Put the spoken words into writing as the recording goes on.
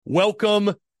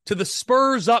Welcome to the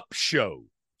Spurs Up Show,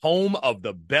 home of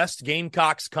the best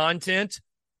Gamecocks content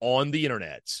on the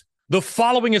internet. The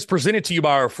following is presented to you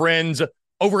by our friends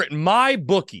over at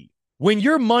MyBookie. When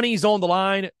your money's on the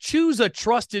line, choose a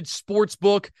trusted sports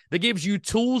book that gives you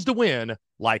tools to win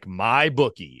like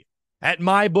MyBookie. At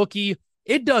MyBookie,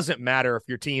 it doesn't matter if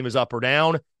your team is up or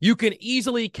down. You can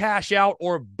easily cash out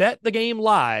or bet the game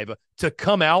live to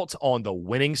come out on the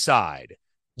winning side.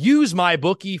 Use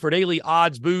MyBookie for daily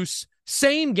odds boosts,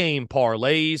 same-game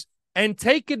parlays, and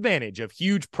take advantage of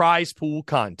huge prize pool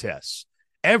contests.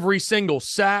 Every single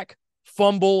sack,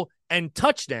 fumble, and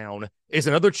touchdown is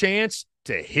another chance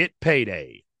to hit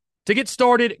payday. To get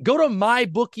started, go to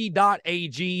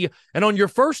mybookie.ag, and on your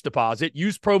first deposit,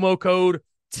 use promo code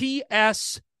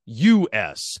TSUS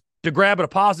to grab a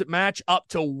deposit match up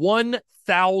to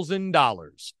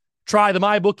 $1,000. Try the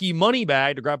MyBookie money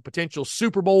bag to grab a potential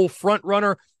Super Bowl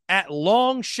frontrunner at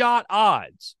long shot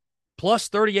odds. Plus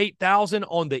 38,000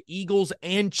 on the Eagles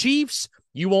and Chiefs.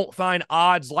 You won't find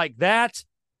odds like that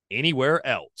anywhere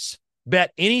else.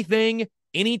 Bet anything,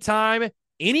 anytime,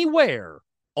 anywhere,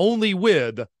 only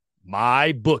with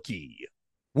MyBookie.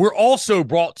 We're also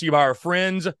brought to you by our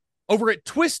friends over at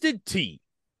Twisted Tea.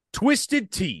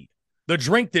 Twisted Tea, the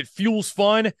drink that fuels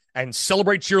fun and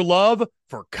celebrates your love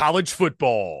for college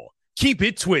football. Keep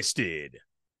it twisted.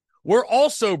 We're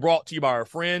also brought to you by our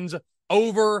friends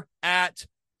over at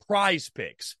Prize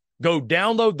Picks. Go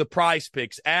download the Prize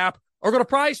Picks app or go to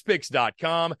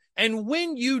prizepicks.com. And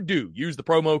when you do, use the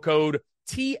promo code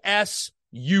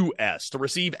TSUS to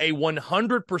receive a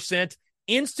 100%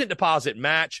 instant deposit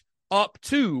match up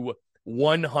to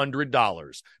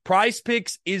 $100. Prize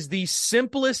Picks is the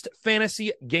simplest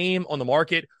fantasy game on the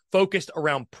market, focused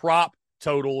around prop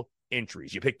total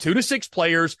entries. You pick 2 to 6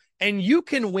 players, and you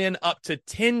can win up to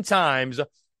 10 times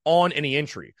on any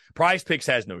entry. Prize Picks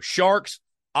has no sharks,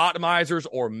 optimizers,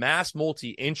 or mass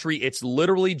multi-entry. It's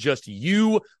literally just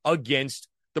you against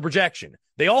the projection.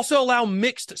 They also allow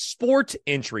mixed sport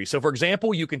entry. So, for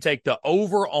example, you can take the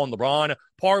over on LeBron,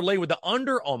 parlay with the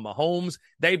under on Mahomes.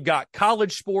 They've got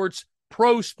college sports,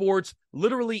 pro sports,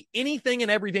 literally anything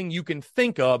and everything you can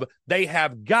think of. They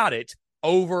have got it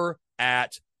over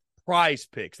at Prize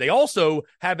Picks. They also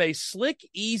have a slick,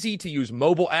 easy-to-use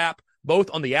mobile app, both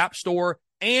on the App Store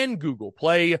and Google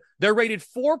Play. They're rated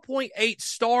 4.8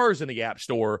 stars in the App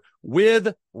Store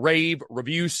with rave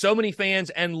reviews. So many fans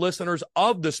and listeners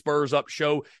of the Spurs Up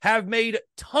Show have made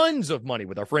tons of money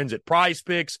with our friends at Prize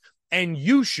Picks, and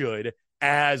you should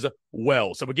as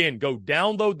well. So again, go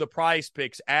download the Prize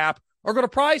Picks app or go to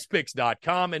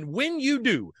prizepicks.com, and when you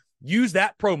do, use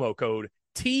that promo code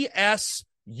TSUS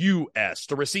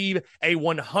to receive a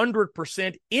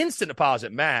 100% instant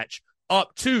deposit match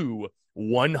up to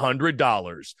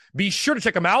 $100. Be sure to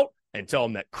check them out and tell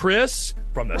them that Chris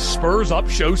from the Spurs Up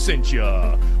Show sent you.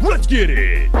 Let's get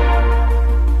it.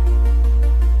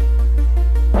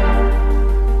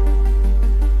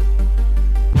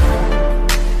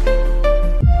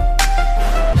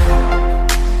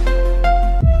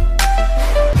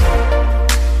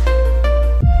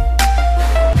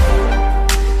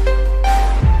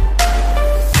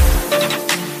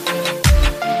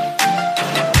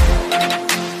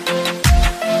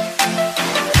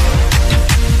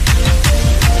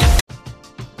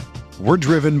 We're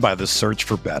driven by the search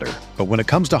for better. But when it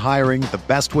comes to hiring, the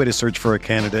best way to search for a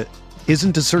candidate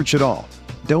isn't to search at all.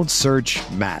 Don't search,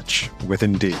 match with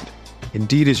Indeed.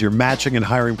 Indeed is your matching and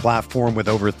hiring platform with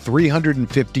over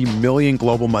 350 million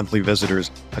global monthly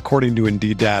visitors, according to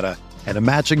Indeed data, and a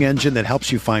matching engine that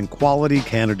helps you find quality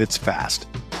candidates fast.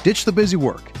 Ditch the busy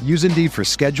work. Use Indeed for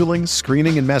scheduling,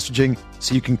 screening, and messaging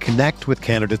so you can connect with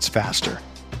candidates faster.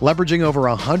 Leveraging over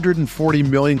 140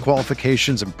 million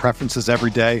qualifications and preferences every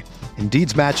day,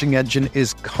 Indeed's matching engine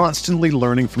is constantly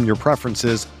learning from your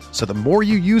preferences, so the more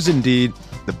you use Indeed,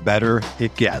 the better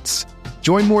it gets.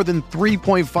 Join more than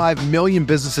 3.5 million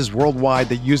businesses worldwide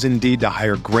that use Indeed to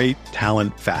hire great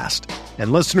talent fast.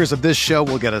 And listeners of this show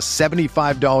will get a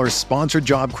 $75 sponsored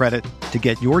job credit to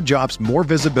get your jobs more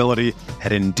visibility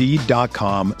at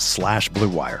Indeed.com/Blue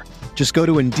Wire. Just go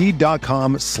to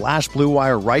Indeed.com/Blue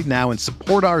Wire right now and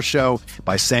support our show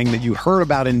by saying that you heard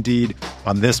about Indeed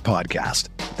on this podcast.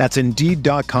 That's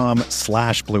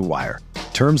Indeed.com/Blue Wire.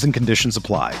 Terms and conditions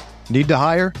apply. Need to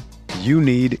hire? You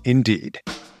need Indeed.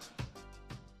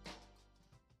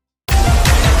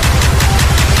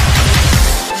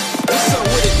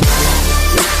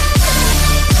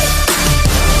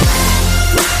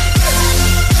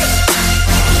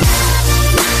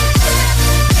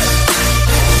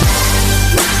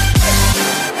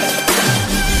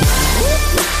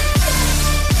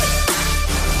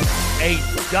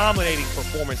 Dominating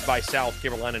performance performance by South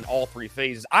Carolina in all three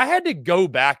phases. I had to go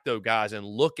back, though, guys, and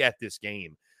look at this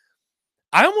game.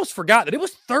 I almost forgot that it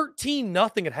was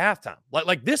 13-0 at halftime.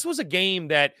 Like this was a game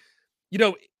that,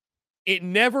 it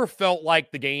never felt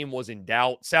like the game was in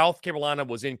doubt. South Carolina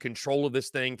was in control of this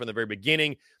thing from the very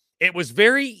beginning. It was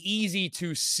very easy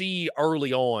to see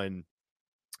early on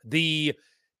the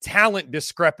talent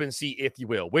discrepancy, if you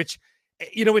will, which,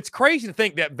 it's crazy to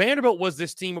think that Vanderbilt was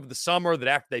this team over the summer that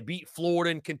after they beat Florida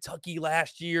and Kentucky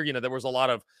last year, there was a lot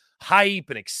of hype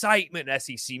and excitement. And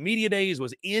SEC Media Days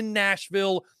was in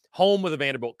Nashville, home of the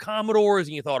Vanderbilt Commodores,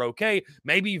 and you thought, okay,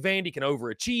 maybe Vandy can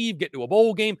overachieve, get to a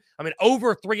bowl game. I mean,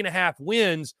 over 3.5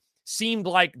 wins seemed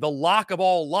like the lock of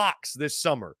all locks this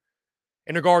summer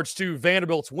in regards to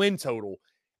Vanderbilt's win total.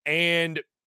 And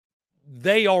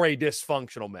they are a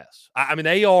dysfunctional mess. I mean,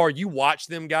 they are. You watch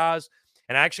them, guys.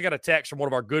 And I actually got a text from one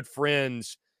of our good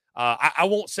friends. I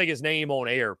won't say his name on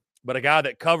air, but a guy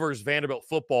that covers Vanderbilt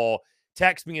football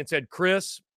texted me and said,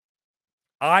 Chris,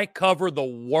 I cover the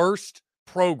worst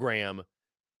program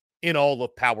in all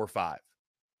of Power 5.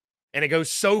 And it goes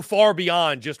so far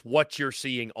beyond just what you're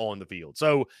seeing on the field.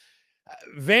 So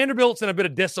Vanderbilt's in a bit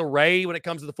of disarray when it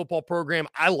comes to the football program.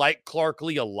 I like Clark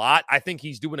Lee a lot. I think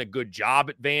he's doing a good job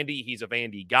at Vandy. He's a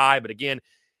Vandy guy. But again,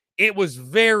 it was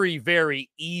very, very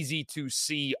easy to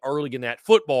see early in that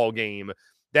football game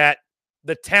that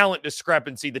the talent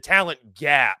discrepancy, the talent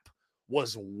gap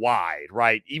was wide,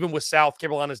 right? Even with South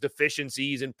Carolina's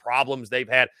deficiencies and problems they've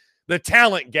had, the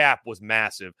talent gap was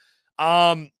massive.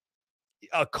 A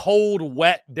cold,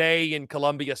 wet day in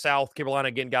Columbia, South Carolina.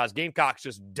 Again, guys, Gamecocks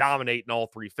just dominate in all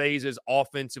three phases,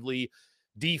 offensively,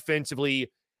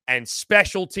 defensively, and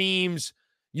special teams.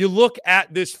 You look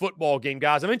at this football game,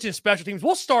 guys. I mentioned special teams.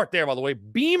 We'll start there, by the way.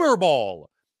 BEAMER ball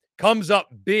comes up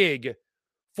big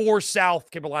for South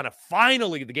Carolina.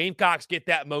 Finally, the Gamecocks get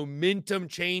that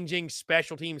momentum-changing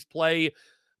special teams play.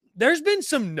 There's been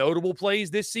some notable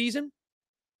plays this season.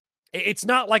 It's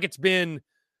not like it's been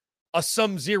a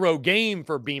sum-zero game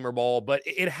for BEAMER ball, but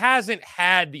it hasn't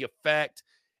had the effect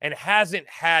and hasn't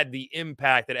had the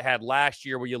impact that it had last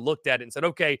year where you looked at it and said,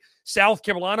 okay, South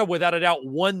Carolina, without a doubt,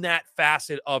 won that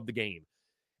facet of the game.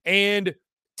 And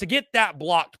to get that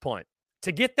blocked punt,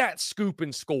 to get that scoop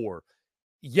and score,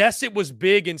 yes, it was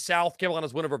big in South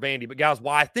Carolina's win over Vandy, but guys,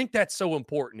 why I think that's so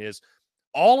important is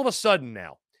all of a sudden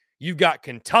now, you've got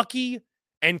Kentucky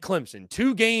and Clemson,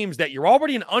 two games that you're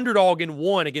already an underdog in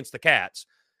one against the Cats,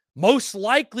 most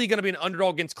likely going to be an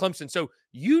underdog against Clemson. So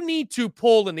you need to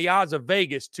pull in the odds of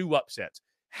Vegas 2 upsets.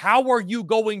 How are you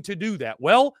going to do that?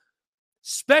 Well,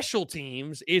 special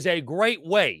teams is a great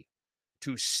way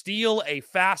to steal a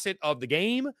facet of the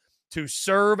game, to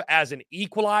serve as an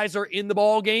equalizer in the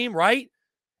ball game, right?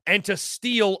 And to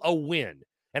steal a win.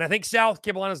 And I think South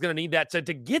Carolina is going to need that to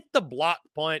get the block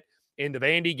punt in the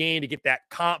Vandy game, to get that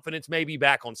confidence maybe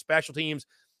back on special teams.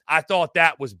 I thought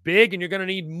that was big, and you're going to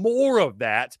need more of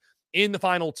that in the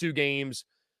final 2 games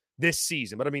this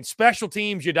season. But, I mean, special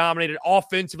teams, you dominated.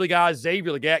 Offensively, guys,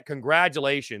 Xavier Legette,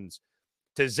 congratulations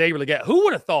to Xavier Legette. Who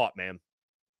would have thought, man?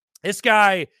 This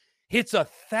guy hits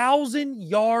 1,000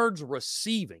 yards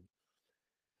receiving.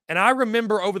 And I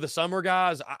remember over the summer,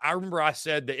 guys, I remember I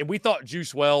said that, and we thought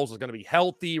Juice Wells was going to be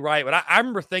healthy, right? But I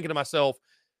remember thinking to myself,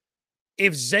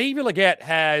 if Xavier Legette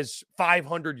has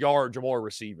 500 yards or more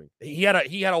receiving, he had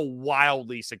a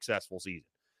wildly successful season.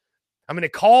 I mean, to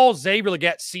call Xavier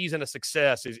Legette's season a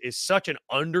success is such an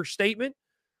understatement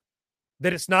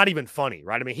that it's not even funny,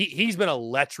 right? I mean, he's been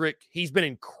electric. He's been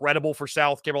incredible for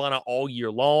South Carolina all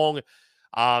year long.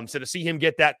 So to see him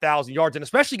get that 1,000 yards, and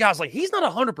especially guys like he's not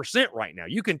 100% right now.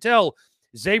 You can tell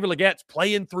Xavier Legette's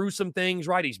playing through some things,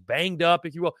 right? He's banged up,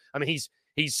 if you will. I mean, he's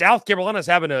South Carolina's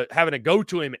having to go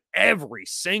to him every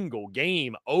single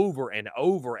game over and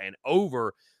over and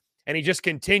over, and he just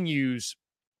continues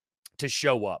to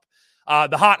show up.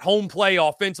 The hot home play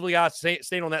offensively, guys,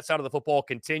 staying on that side of the football,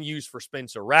 continues for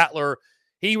Spencer Rattler.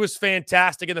 He was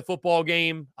fantastic in the football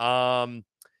game.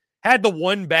 Had the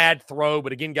one bad throw,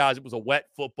 but again, guys, it was a wet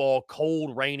football,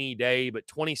 cold, rainy day, but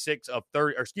 28 of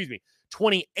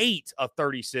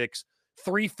 36,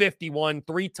 351,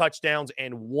 3 touchdowns,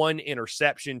 and 1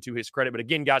 interception to his credit. But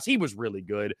again, guys, he was really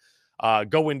good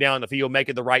going down the field,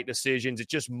 making the right decisions.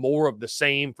 It's just more of the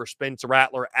same for Spencer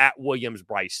Rattler at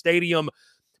Williams-Brice Stadium.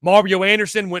 Mario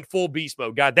Anderson went full beast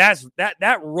mode. God,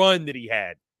 that run that he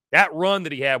had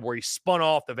where he spun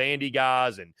off the Vandy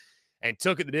guys and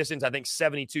took it the distance, I think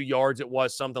 72 yards it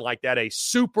was, something like that. A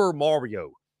Super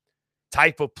Mario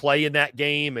type of play in that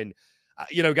game. And,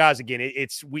 guys, again,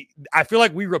 I feel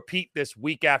like we repeat this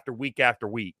week after week after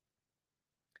week.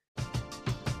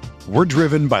 We're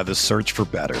driven by the search for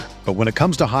better. But when it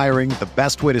comes to hiring, the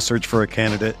best way to search for a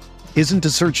candidate isn't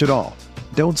to search at all.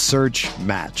 Don't search,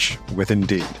 match with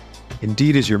Indeed.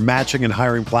 Indeed is your matching and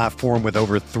hiring platform with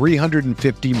over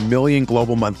 350 million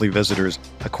global monthly visitors,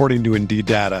 according to Indeed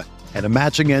data, and a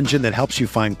matching engine that helps you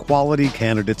find quality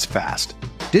candidates fast.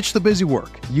 Ditch the busy work.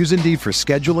 Use Indeed for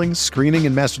scheduling, screening,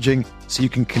 and messaging so you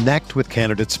can connect with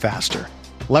candidates faster.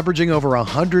 Leveraging over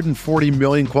 140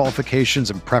 million qualifications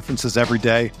and preferences every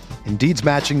day, Indeed's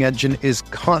matching engine is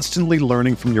constantly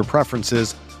learning from your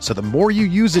preferences, so the more you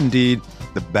use Indeed,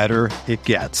 the better it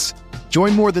gets.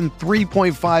 Join more than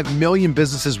 3.5 million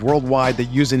businesses worldwide that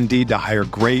use Indeed to hire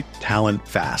great talent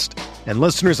fast. And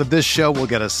listeners of this show will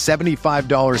get a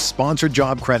 $75 sponsored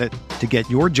job credit to get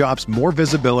your jobs more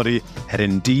visibility at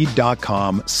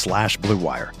Indeed.com/Blue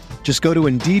Wire. Just go to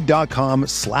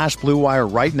Indeed.com/Blue Wire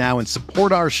right now and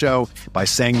support our show by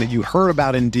saying that you heard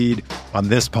about Indeed on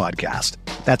this podcast.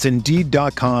 That's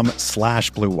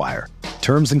Indeed.com/Blue Wire.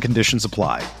 Terms and conditions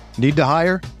apply. Need to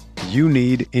hire? You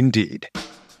need Indeed.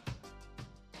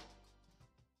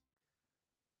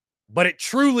 But it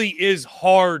truly is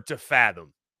hard to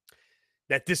fathom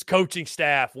that this coaching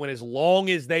staff went as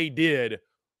long as they did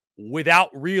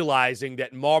without realizing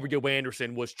that Mario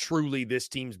Anderson was truly this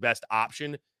team's best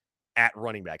option at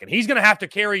running back. And he's going to have to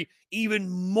carry even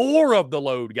more of the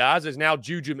load, guys, as now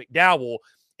Juju McDowell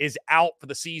is out for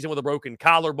the season with a broken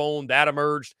collarbone. That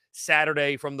emerged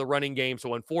Saturday from the running game.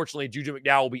 So unfortunately, Juju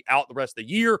McDowell will be out the rest of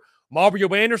the year. Mario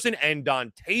Anderson and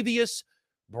Dontavius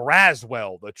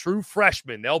Braswell, the true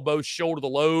freshman, they'll both shoulder the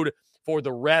load for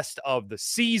the rest of the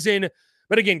season.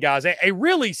 But again, guys, a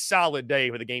really solid day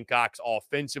for the Gamecocks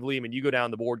offensively. I mean, you go down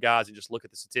the board, guys, and just look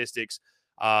at the statistics.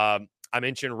 I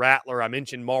mentioned Rattler. I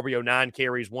mentioned Mario, 9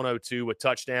 carries, 102, a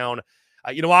touchdown.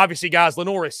 Obviously, guys,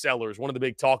 Lenoris Sellers, one of the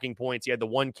big talking points. He had the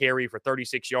 1 carry for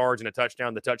 36 yards and a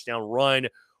touchdown, the touchdown run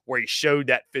where he showed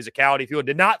that physicality. He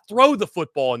did not throw the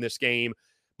football in this game,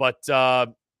 but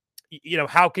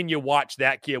how can you watch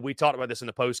that kid? We talked about this in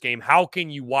the postgame. How can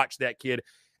you watch that kid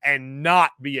and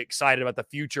not be excited about the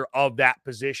future of that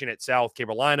position at South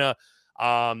Carolina?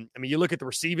 You look at the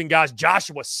receiving guys.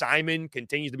 Joshua Simon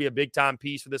continues to be a big-time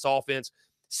piece for this offense.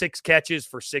 6 catches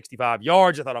for 65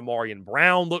 yards. I thought Amarian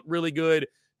Brown looked really good.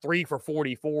 3 for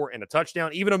 44 and a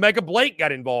touchdown. Even Omega Blake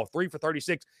got involved. 3 for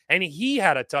 36, and he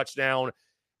had a touchdown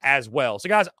as well. So,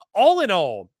 guys, all in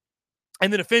all,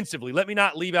 and then offensively, let me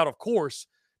not leave out, of course,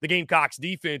 the Gamecocks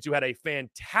defense, who had a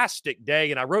fantastic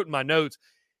day. And I wrote in my notes,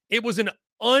 it was an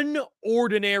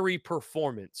unordinary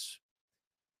performance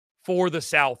for the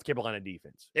South Carolina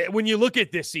defense. When you look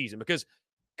at this season, because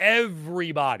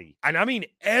everybody, and I mean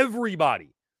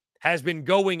everybody, has been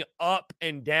going up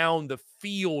and down the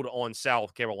field on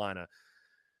South Carolina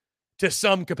to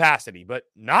some capacity, but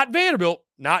not Vanderbilt,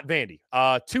 not Vandy.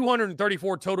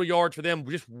 234 total yards for them,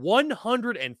 just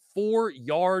 104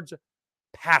 yards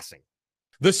passing.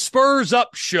 The Spurs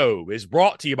Up Show is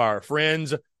brought to you by our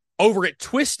friends over at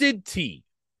Twisted Tea.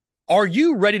 Are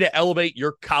you ready to elevate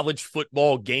your college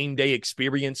football game day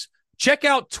experience? Check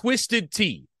out Twisted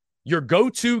Tea, your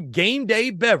go-to game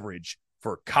day beverage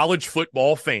for college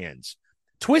football fans.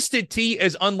 Twisted Tea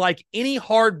is unlike any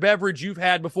hard beverage you've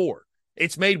had before.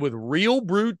 It's made with real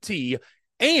brewed tea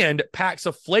and packs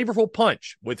a flavorful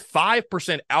punch with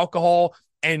 5% alcohol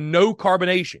and no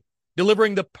carbonation,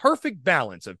 delivering the perfect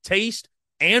balance of taste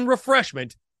and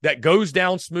refreshment that goes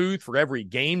down smooth for every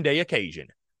game day occasion.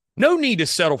 No need to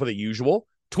settle for the usual.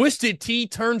 Twisted Tea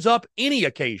turns up any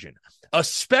occasion,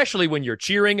 especially when you're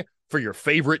cheering for your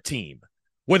favorite team.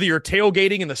 Whether you're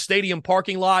tailgating in the stadium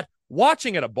parking lot,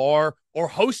 watching at a bar, or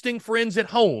hosting friends at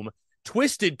home,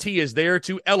 Twisted Tea is there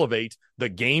to elevate the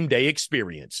game day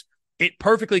experience. It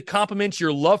perfectly complements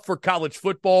your love for college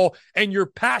football and your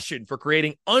passion for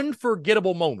creating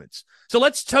unforgettable moments. So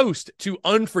let's toast to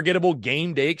unforgettable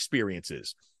game day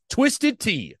experiences. Twisted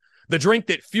Tea, the drink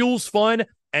that fuels fun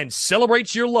and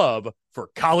celebrates your love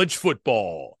for college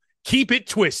football. Keep it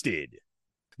twisted.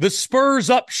 The Spurs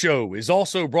Up Show is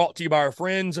also brought to you by our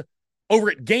friends over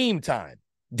at Game Time.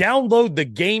 Download the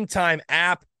Game Time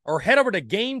app or head over to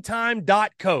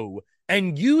gametime.co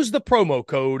and use the promo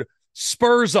code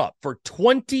SPURSUP for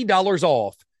 $20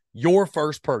 off your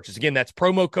first purchase. Again, that's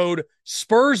promo code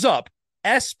SPURSUP,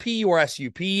 SP or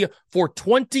SUP, for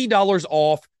 $20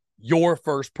 off your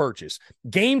first purchase.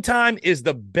 Game Time is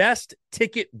the best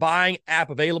ticket buying app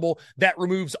available that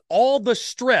removes all the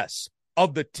stress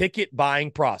of the ticket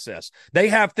buying process. They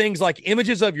have things like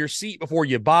images of your seat before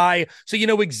you buy, so you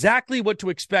know exactly what to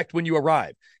expect when you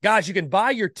arrive. Guys, you can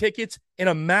buy your tickets in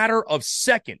a matter of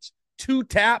seconds. 2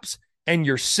 taps and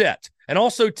you're set. And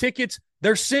also tickets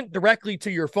They're sent directly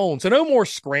to your phone. So no more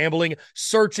scrambling,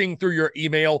 searching through your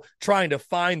email, trying to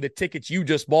find the tickets you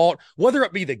just bought, whether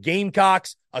it be the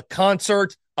Gamecocks, a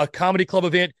concert, a comedy club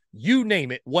event, you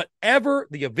name it, whatever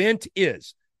the event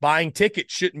is, buying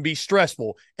tickets shouldn't be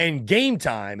stressful. And Game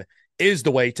Time is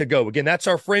the way to go. Again, that's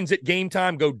our friends at Game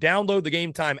Time. Go download the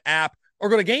Game Time app or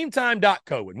go to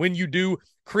gametime.co. And when you do,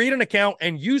 create an account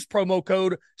and use promo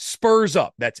code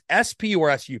SPURSUP. That's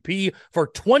SPURSUP for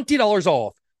 $20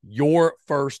 off your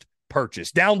first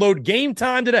purchase. Download Game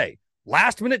Time today.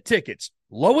 Last minute tickets,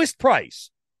 lowest price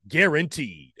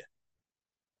guaranteed,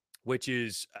 which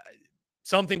is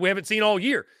something we haven't seen all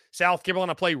year. South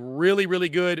Carolina play really, really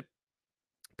good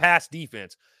pass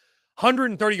defense.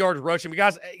 130 yards rushing. But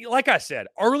guys, like I said,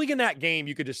 early in that game,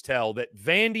 you could just tell that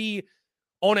Vandy,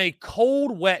 on a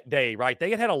cold, wet day, right,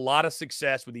 they had a lot of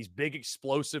success with these big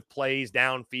explosive plays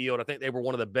downfield. I think they were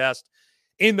one of the best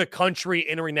in the country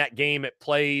entering that game. It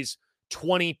plays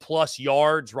 20-plus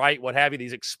yards, right, what have you,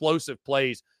 these explosive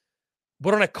plays.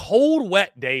 But on a cold,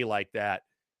 wet day like that,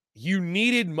 you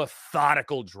needed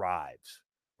methodical drives,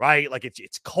 right? Like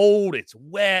it's cold, it's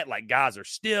wet, like guys are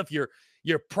stiff.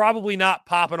 You're probably not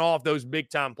popping off those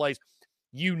big-time plays.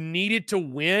 You needed to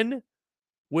win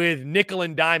with nickel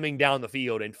and diming down the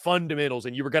field and fundamentals,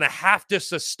 and you were going to have to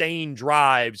sustain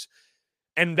drives.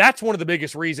 And that's one of the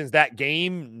biggest reasons that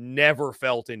game never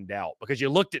felt in doubt, because you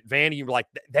looked at Vandy, you were like,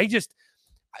 they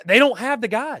don't have the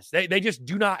guys. They just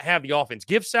do not have the offense.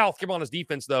 Give South Carolina's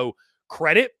defense, though,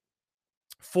 credit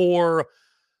for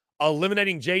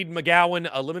eliminating Jaden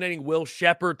McGowan, eliminating Will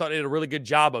Shepherd. Thought they did a really good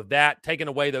job of that, taking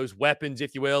away those weapons,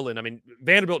 if you will. And, I mean,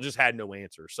 Vanderbilt just had no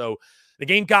answer. So the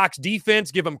Gamecocks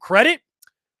defense, give them credit.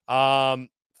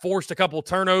 Forced a couple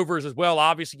turnovers as well.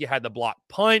 Obviously, you had the block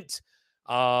punt.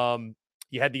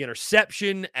 You had the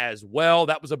interception as well.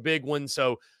 That was a big one.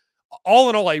 So all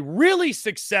in all, a really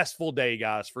successful day,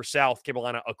 guys, for South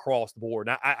Carolina across the board.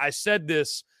 Now, I said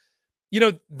this,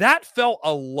 that felt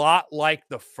a lot like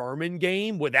the Furman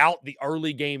game without the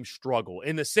early game struggle,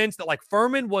 in the sense that, like,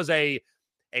 Furman was a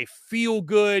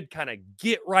feel-good kind of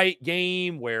get-right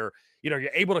game where, you're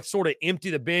able to sort of empty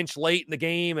the bench late in the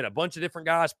game and a bunch of different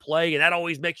guys play, and that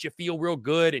always makes you feel real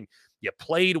good, and you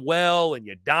played well, and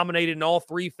you dominated in all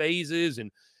three phases, and,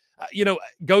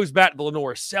 goes back to the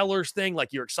Lenora Sellers thing.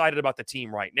 Like, you're excited about the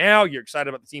team right now. You're excited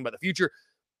about the team about the future.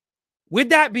 With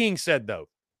that being said, though,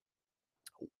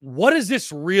 what does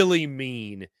this really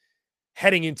mean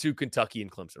heading into Kentucky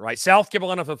and Clemson, right? South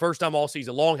Carolina, for the first time all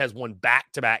season long, has won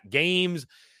back-to-back games.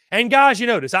 And, guys, you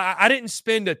notice, I didn't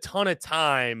spend a ton of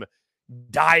time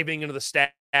diving into the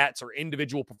stats or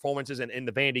individual performances in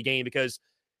the Vandy game, because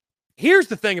here's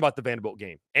the thing about the Vanderbilt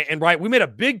game. And right, we made a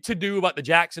big to-do about the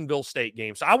Jacksonville State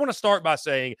game. So I want to start by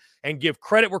saying, and give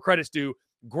credit where credit's due,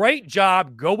 great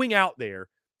job going out there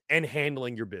and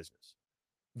handling your business.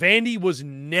 Vandy was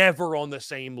never on the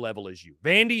same level as you.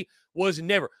 Vandy was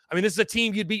never. I mean, this is a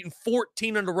team you'd beaten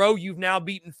 14 in a row. You've now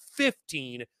beaten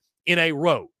 15 in a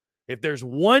row. If there's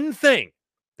one thing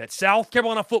that South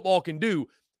Carolina football can do,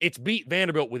 it's beat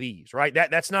Vanderbilt with ease, right?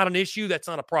 That's not an issue. That's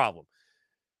not a problem.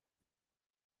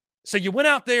 So you went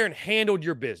out there and handled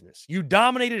your business. You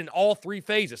dominated in all three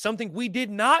phases, something we did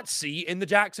not see in the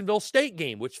Jacksonville State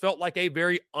game, which felt like a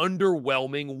very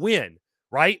underwhelming win,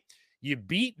 right? You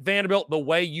beat Vanderbilt the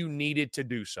way you needed to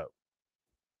do so.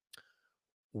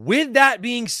 With that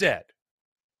being said,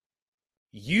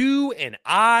 you and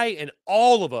I and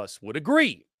all of us would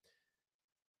agree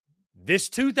this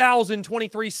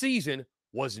 2023 season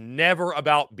was never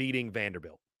about beating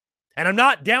Vanderbilt. And I'm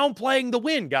not downplaying the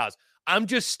win, guys. I'm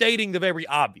just stating the very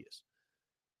obvious.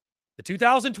 The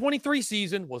 2023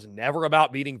 season was never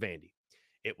about beating Vandy.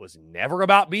 It was never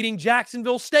about beating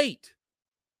Jacksonville State.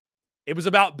 It was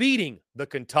about beating the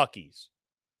Kentuckys,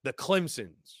 the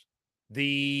Clemsons,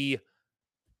 the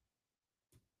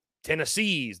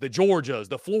Tennessees, the Georgias,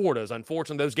 the Floridas.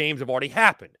 Unfortunately, those games have already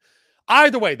happened.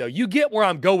 Either way, though, you get where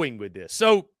I'm going with this.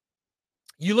 So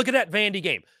you look at that Vandy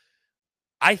game.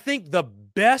 I think the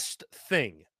best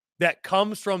thing that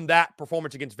comes from that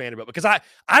performance against Vanderbilt, because I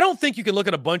don't think you can look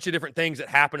at a bunch of different things that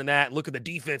happen in that and look at the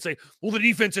defense and say, well, the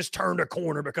defense has turned a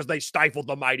corner because they stifled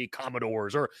the mighty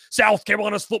Commodores, or South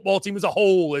Carolina's football team as a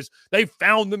whole is they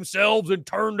found themselves and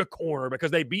turned a corner because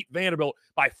they beat Vanderbilt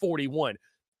by 41.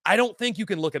 I don't think you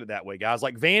can look at it that way, guys.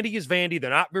 Like, Vandy is Vandy.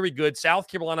 They're not very good. South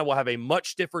Carolina will have a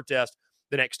much stiffer test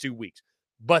the next 2 weeks.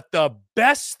 But the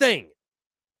best thing,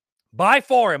 by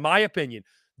far, in my opinion,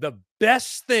 the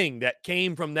best thing that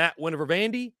came from that win over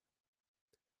Vandy,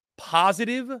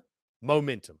 positive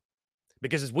momentum.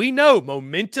 Because as we know,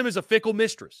 momentum is a fickle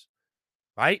mistress,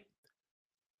 right?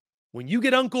 When you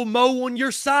get Uncle Mo on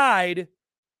your side,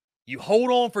 You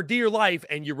hold on for dear life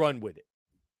and you run with it.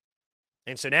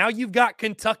 And so now you've got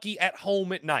Kentucky at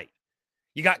home at night.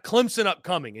 You got Clemson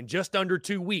upcoming in just under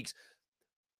 2 weeks.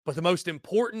 But the most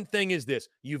important thing is this.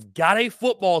 You've got a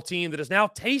football team that has now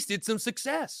tasted some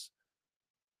success,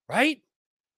 right?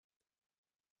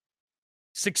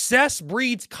 Success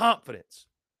breeds confidence.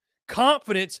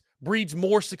 Confidence breeds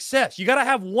more success. You got to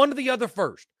have one or the other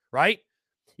first, right?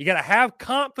 You got to have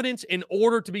confidence in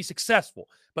order to be successful,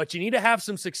 but you need to have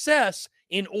some success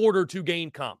in order to gain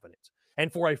confidence.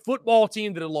 And for a football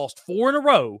team that had lost 4 in a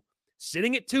row,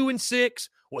 sitting at 2-6,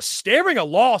 was staring a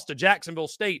loss to Jacksonville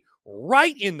State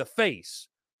right in the face,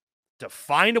 to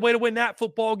find a way to win that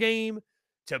football game,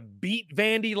 to beat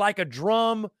Vandy like a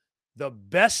drum, the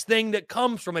best thing that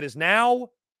comes from it is now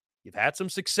you've had some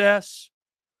success,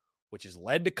 which has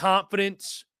led to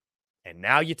confidence, and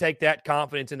now you take that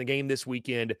confidence in the game this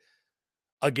weekend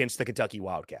against the Kentucky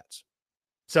Wildcats.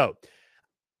 So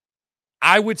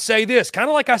I would say this, kind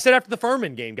of like I said after the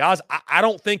Furman game, guys, I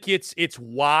don't think it's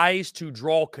wise to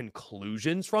draw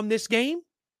conclusions from this game.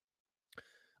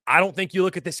 I don't think you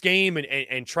look at this game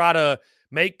and try to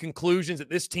make conclusions that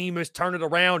this team has turned it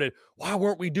around and why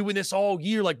weren't we doing this all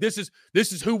year? Like this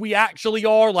is who we actually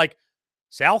are. Like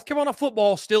South Carolina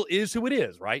football still is who it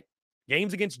is, right?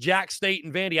 Games against Jack State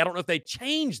and Vandy, I don't know if they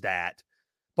changed that,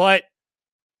 but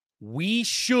we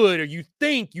should, or you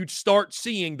think you'd start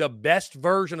seeing the best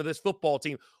version of this football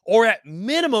team, or at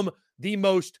minimum, the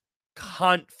most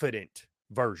confident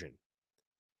version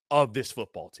of this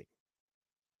football team.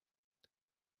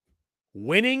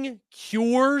 Winning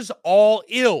cures all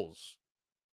ills.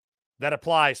 That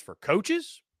applies for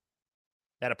coaches,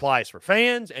 that applies for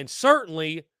fans, and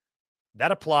certainly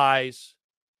that applies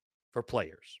for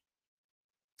players.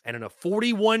 And in a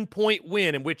 41-point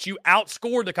win in which you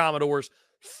outscored the Commodores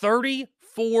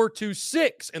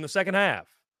 34-6 in the second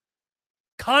half,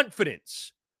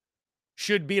 confidence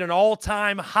should be at an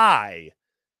all-time high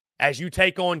as you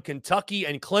take on Kentucky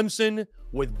and Clemson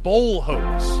with bowl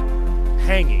hopes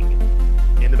hanging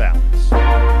in the balance.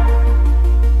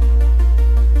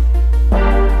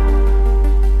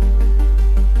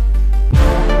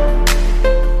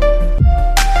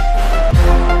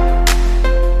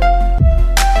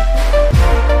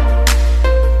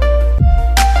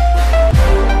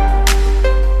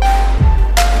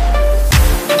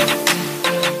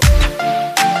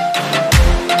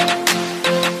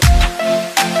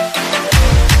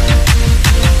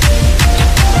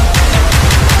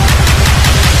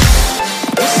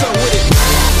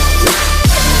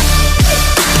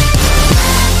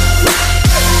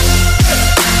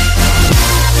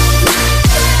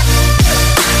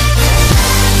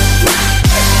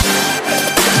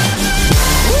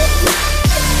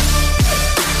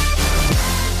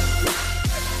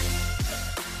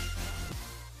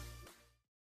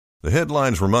 The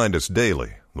headlines remind us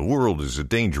daily, the world is a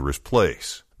dangerous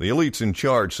place. The elites in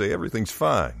charge say everything's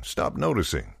fine, stop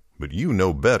noticing. But you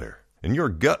know better. And your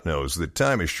gut knows that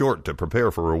time is short to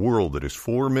prepare for a world that is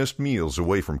 4 missed meals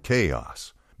away from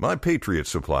chaos. My Patriot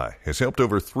Supply has helped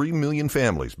over 3 million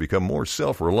families become more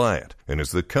self-reliant and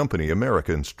is the company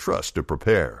Americans trust to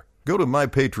prepare. Go to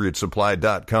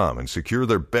MyPatriotSupply.com and secure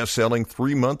their best-selling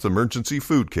 3-month emergency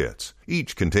food kits.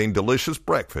 Each contain delicious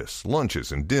breakfasts,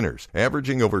 lunches, and dinners,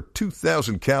 averaging over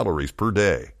 2,000 calories per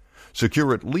day.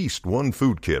 Secure at least 1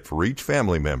 food kit for each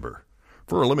family member.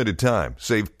 For a limited time,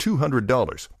 save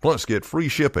 $200, plus get free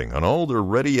shipping on all their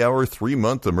Ready Hour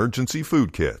 3-month emergency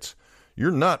food kits.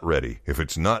 You're not ready if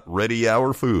it's not Ready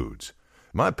Hour Foods.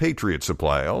 My Patriot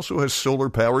Supply also has solar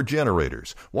power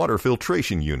generators, water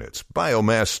filtration units,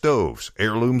 biomass stoves,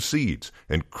 heirloom seeds,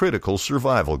 and critical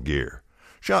survival gear.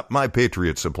 Shop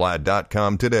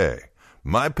MyPatriotSupply.com today.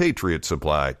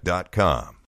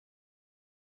 MyPatriotSupply.com.